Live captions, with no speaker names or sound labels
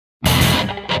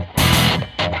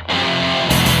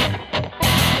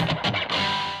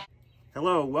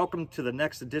Hello, welcome to the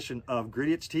next edition of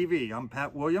Gridiots TV. I'm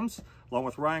Pat Williams, along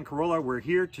with Ryan Carolla. We're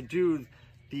here to do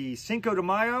the Cinco de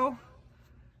Mayo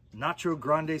Nacho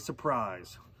Grande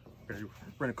surprise. We're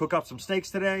gonna cook up some steaks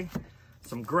today,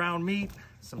 some ground meat,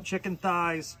 some chicken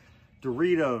thighs,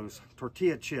 Doritos,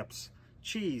 tortilla chips,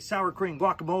 cheese, sour cream,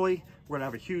 guacamole. We're gonna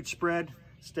have a huge spread.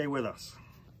 Stay with us.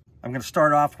 I'm gonna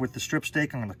start off with the strip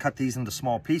steak. I'm gonna cut these into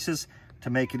small pieces to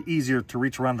make it easier to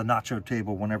reach around the nacho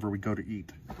table whenever we go to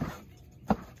eat.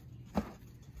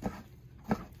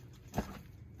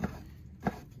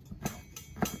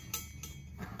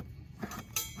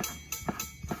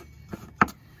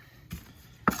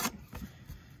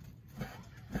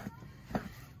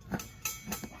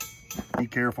 Be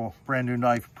careful, brand new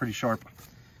knife, pretty sharp.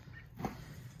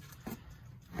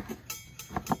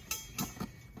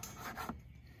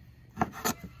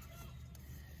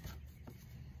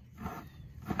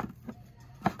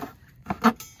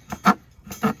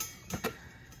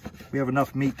 We have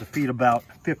enough meat to feed about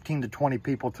 15 to 20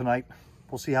 people tonight.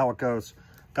 We'll see how it goes.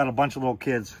 Got a bunch of little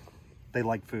kids. They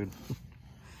like food.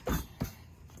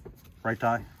 Right,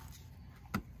 Ty?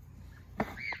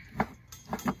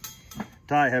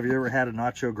 Ty, have you ever had a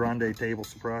Nacho Grande table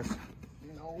surprise?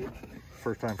 No.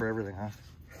 First time for everything, huh?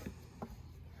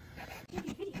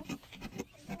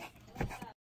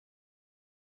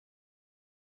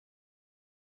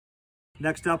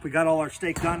 Next up, we got all our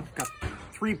steak done. Got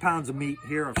 3 pounds of meat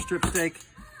here of strip steak.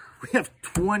 We have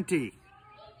 20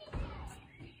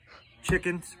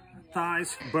 chicken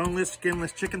thighs, boneless,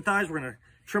 skinless chicken thighs. We're gonna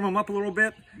trim them up a little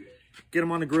bit, get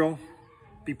them on the grill,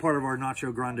 be part of our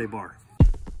Nacho Grande bar.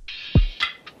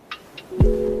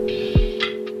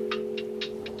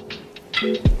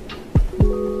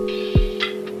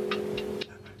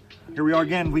 Here we are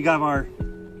again. We got our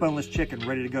boneless chicken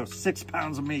ready to go. 6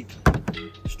 pounds of meat.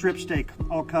 Strip steak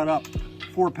all cut up.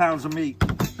 4 pounds of meat.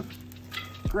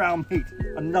 Ground meat,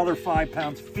 another 5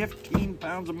 pounds, 15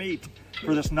 pounds of meat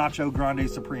for this Nacho Grande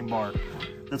Supreme bar.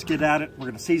 Let's get at it. We're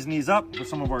gonna season these up with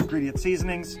some of our Gridiots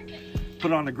seasonings,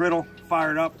 put it on the griddle,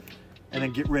 fire it up, and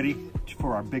then get ready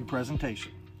for our big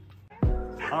presentation.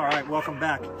 All right, welcome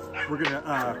back. We're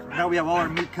gonna, now we have all our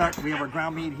meat cut. We have our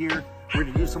ground meat here. We're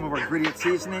gonna use some of our Gridiots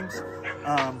seasonings.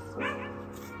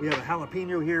 We have a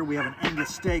jalapeno here. We have an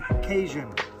Angus steak,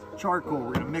 Cajun, charcoal.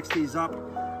 We're gonna mix these up.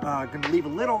 Gonna leave a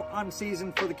little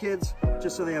unseasoned for the kids,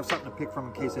 just so they have something to pick from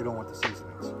in case they don't want the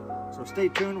seasonings. So stay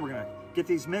tuned. We're gonna get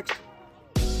these mixed,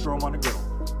 throw them on the griddle.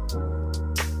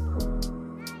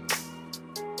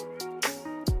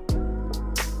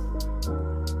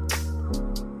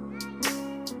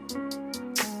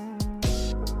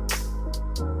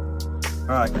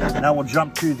 All right, now we'll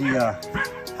jump to the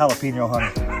jalapeno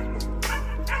honey.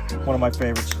 One of my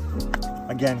favorites.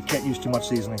 Again, can't use too much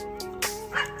seasoning.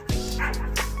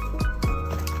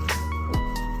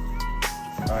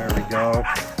 There we go.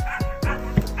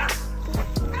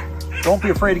 Don't be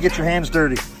afraid to get your hands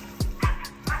dirty.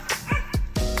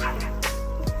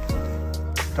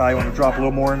 Ty, you want to drop a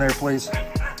little more in there, please?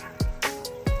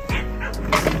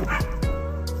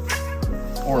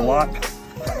 Or a lot?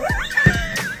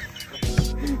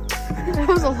 That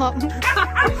was a lot.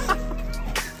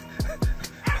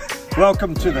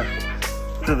 Welcome to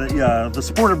the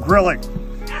sport of grilling.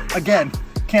 Again,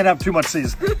 can't have too much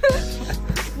seasoning.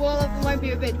 Well, it might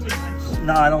be a bit too much.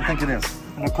 No, I don't think it is.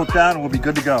 We'll cook down and we'll be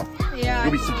good to go. Yeah.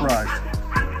 You'll be surprised.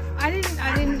 I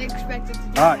didn't expect it to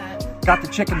do All right, that. got the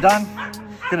chicken done.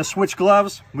 Gonna switch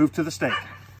gloves, move to the steak.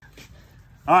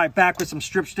 All right, back with some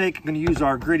strip steak. I'm gonna use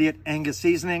our Gridiots Angus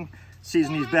seasoning.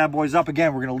 Season these bad boys up.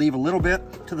 Again, we're gonna leave a little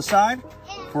bit to the side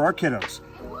for our kiddos.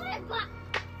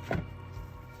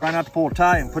 Try not to pull a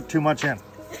tie and put too much in.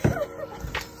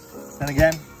 Then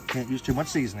again, can't use too much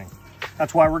seasoning.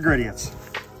 That's why we're Gridiots.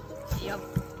 Yep.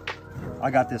 I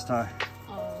got this, Ty.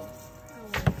 Oh,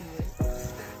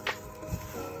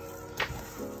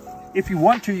 If you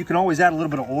want to, you can always add a little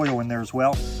bit of oil in there as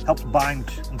well. Helps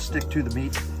bind and stick to the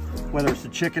meat, whether it's the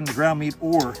chicken, the ground meat,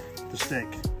 or the steak.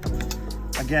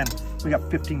 Again, we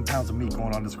got 15 pounds of meat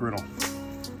going on this griddle.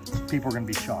 People are gonna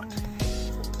be shocked.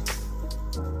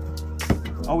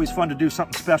 Always fun to do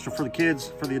something special for the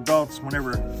kids, for the adults,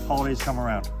 whenever holidays come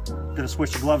around. Gonna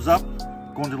switch the gloves up,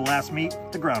 going to the last meat,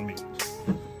 the ground meat.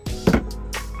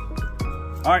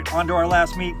 All right, on to our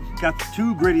last meat. Got the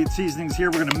 2 Gridiots seasonings here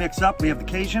we're gonna mix up. We have the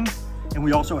Cajun, and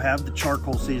we also have the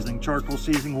charcoal seasoning. Charcoal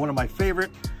seasoning, one of my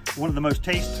favorite, one of the most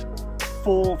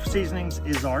tasteful seasonings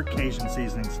is our Cajun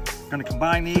seasonings. Gonna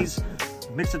combine these,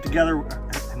 mix it together.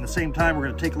 At the same time, we're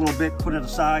gonna take a little bit, put it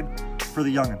aside for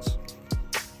the young'uns.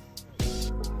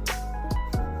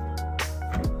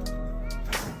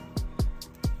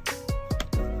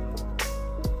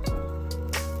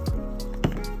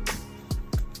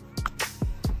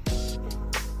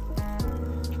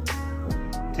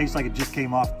 Tastes like it just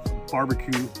came off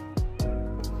barbecue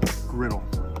grill,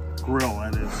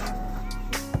 that is.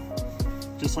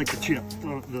 Just like the chip,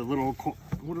 the little,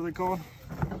 what are they called?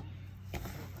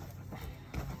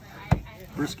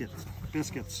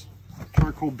 Biscuits,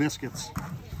 charcoal biscuits.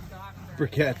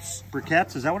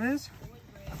 Briquettes, is that what it is?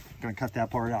 I'm gonna cut that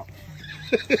part out.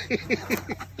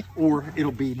 Or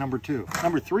it'll be number 2.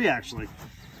 Number 3, actually.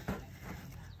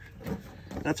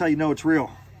 That's how you know it's real.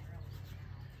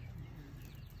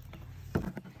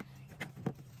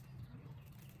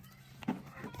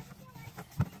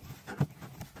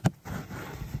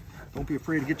 Don't be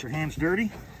afraid to get your hands dirty.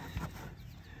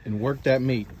 And work that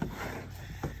meat.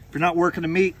 If you're not working the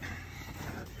meat,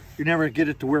 you're never gonna get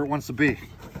it to where it wants to be.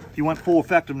 If you want full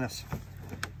effectiveness,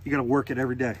 you gotta work it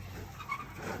every day.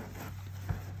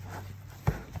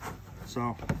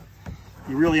 So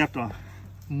you really have to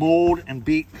mold and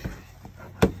beat,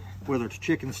 whether it's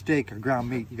chicken, steak, or ground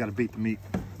meat, you gotta beat the meat.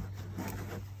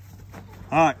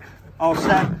 All right, all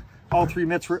set, all 3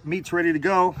 meats ready to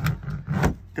go.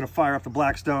 Gonna fire up the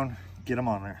Blackstone, get them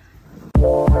on there.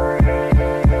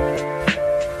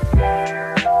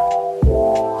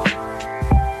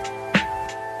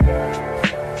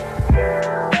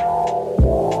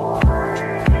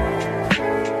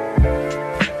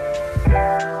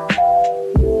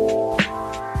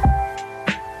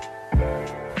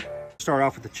 Start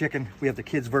off with the chicken. We have the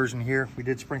kids version here. We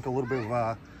did sprinkle a little bit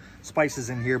of spices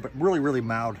in here, but really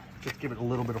mild, just to give it a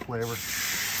little bit of flavor.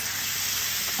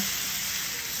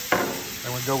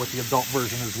 And we go with the adult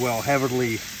version as well,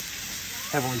 heavily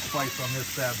spiced on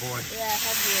this bad boy. Yeah,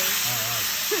 heavily. All right.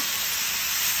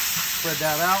 Spread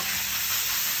that out.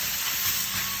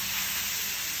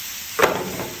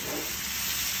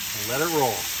 And let it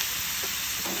roll.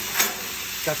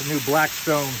 Got the new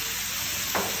Blackstone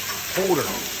holder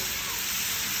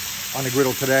on the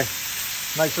griddle today.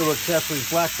 Nice little accessories.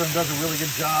 Blackstone does a really good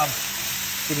job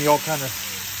giving you all kind of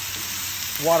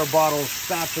water bottles,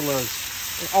 spatulas,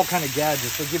 all kind of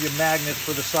gadgets. They give you magnets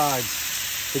for the sides.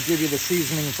 They give you the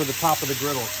seasoning for the top of the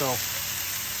griddle. So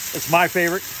it's my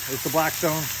favorite. It's the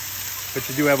Blackstone, but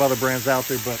you do have other brands out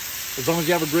there. But as long as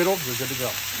you have a griddle, you're good to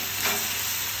go.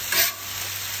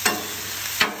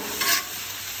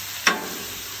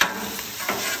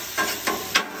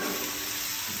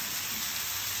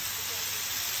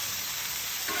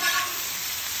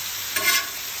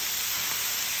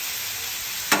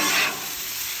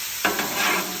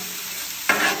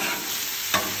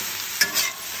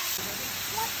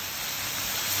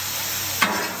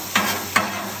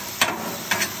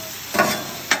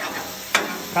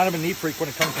 Kind of a neat freak when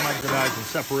it comes to my grenades and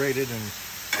separated and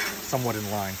somewhat in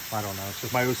line. I don't know. It's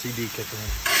just my OCD kicking in.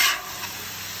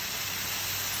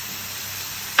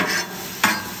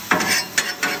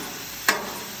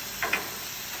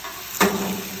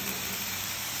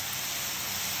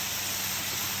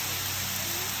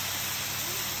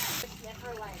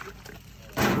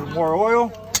 A little more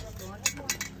oil.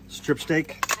 Strip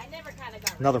steak.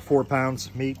 Another 4 pounds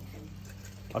meat.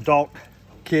 Adult,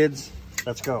 kids.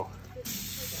 Let's go.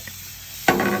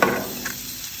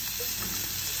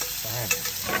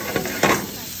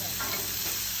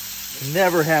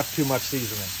 Never have too much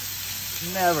seasoning.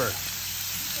 Never.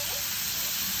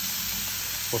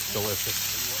 Looks delicious.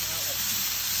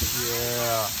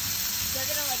 Yeah.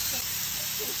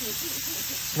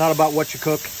 It's not about what you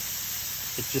cook.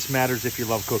 It just matters if you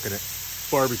love cooking it.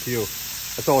 Barbecue.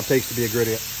 That's all it takes to be a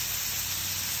Gridiot.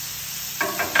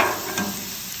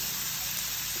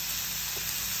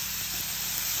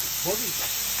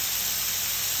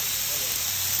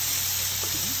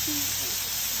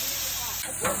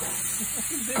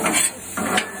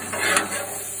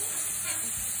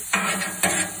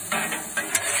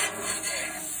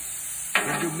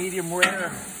 We'll do medium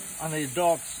rare on the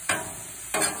adults.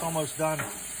 It's almost done.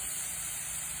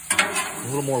 A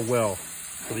little more well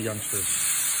for the youngsters.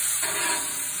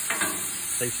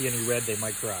 If they see any red, they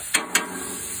might cry.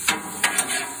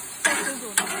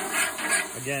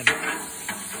 Again, you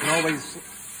can always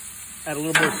add a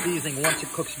little more seasoning once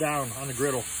it cooks down on the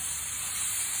griddle.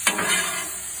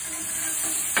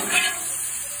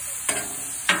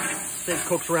 Steak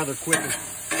cooks rather quick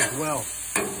as well,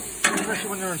 especially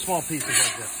when they're in small pieces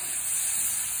like this.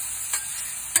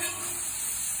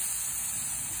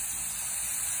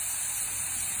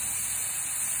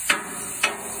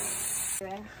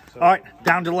 All right,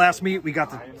 down to the last meat. We got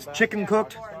the chicken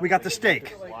cooked. We got the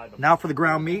steak. Now for the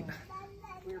ground meat.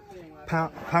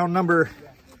 Pound number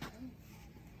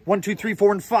 1, 2, 3,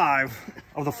 4, and 5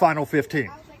 of the final 15.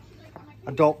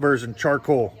 Adult version,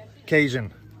 charcoal,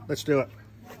 Cajun. Let's do it.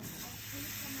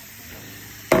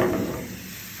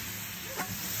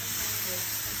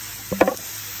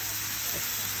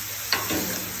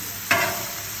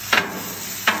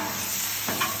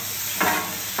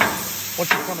 Once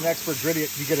you become an expert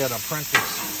gridiot, you get an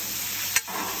apprentice.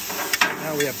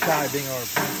 Now we have Ty being our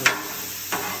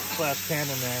apprentice /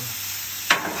 cannon man.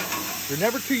 You're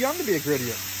never too young to be a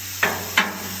gridiot.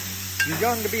 You're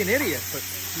young to be an idiot, but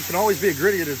you can always be a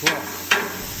gridiot as well.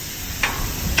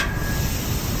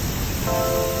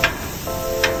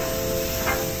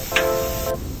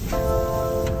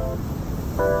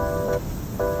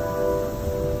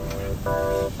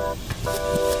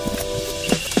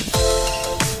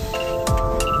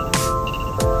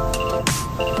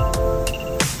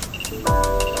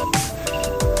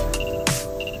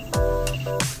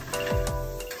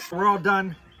 We're all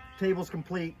done. Table's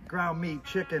complete. Ground meat,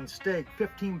 chicken, steak,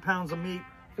 15 pounds of meat,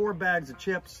 4 bags of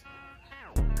chips,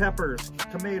 peppers,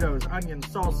 tomatoes, onions,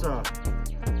 salsa.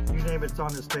 You name it, it's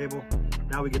on this table.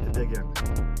 Now we get to dig in.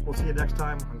 We'll see you next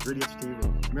time on Gridiots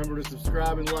TV. Remember to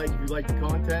subscribe and like if you like the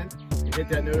content, and hit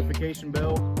that notification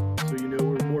bell so you know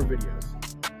we're more videos.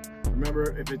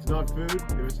 Remember, if it's not food,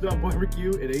 if it's not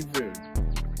barbecue, it ain't food.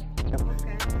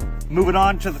 Okay. Moving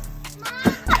on to the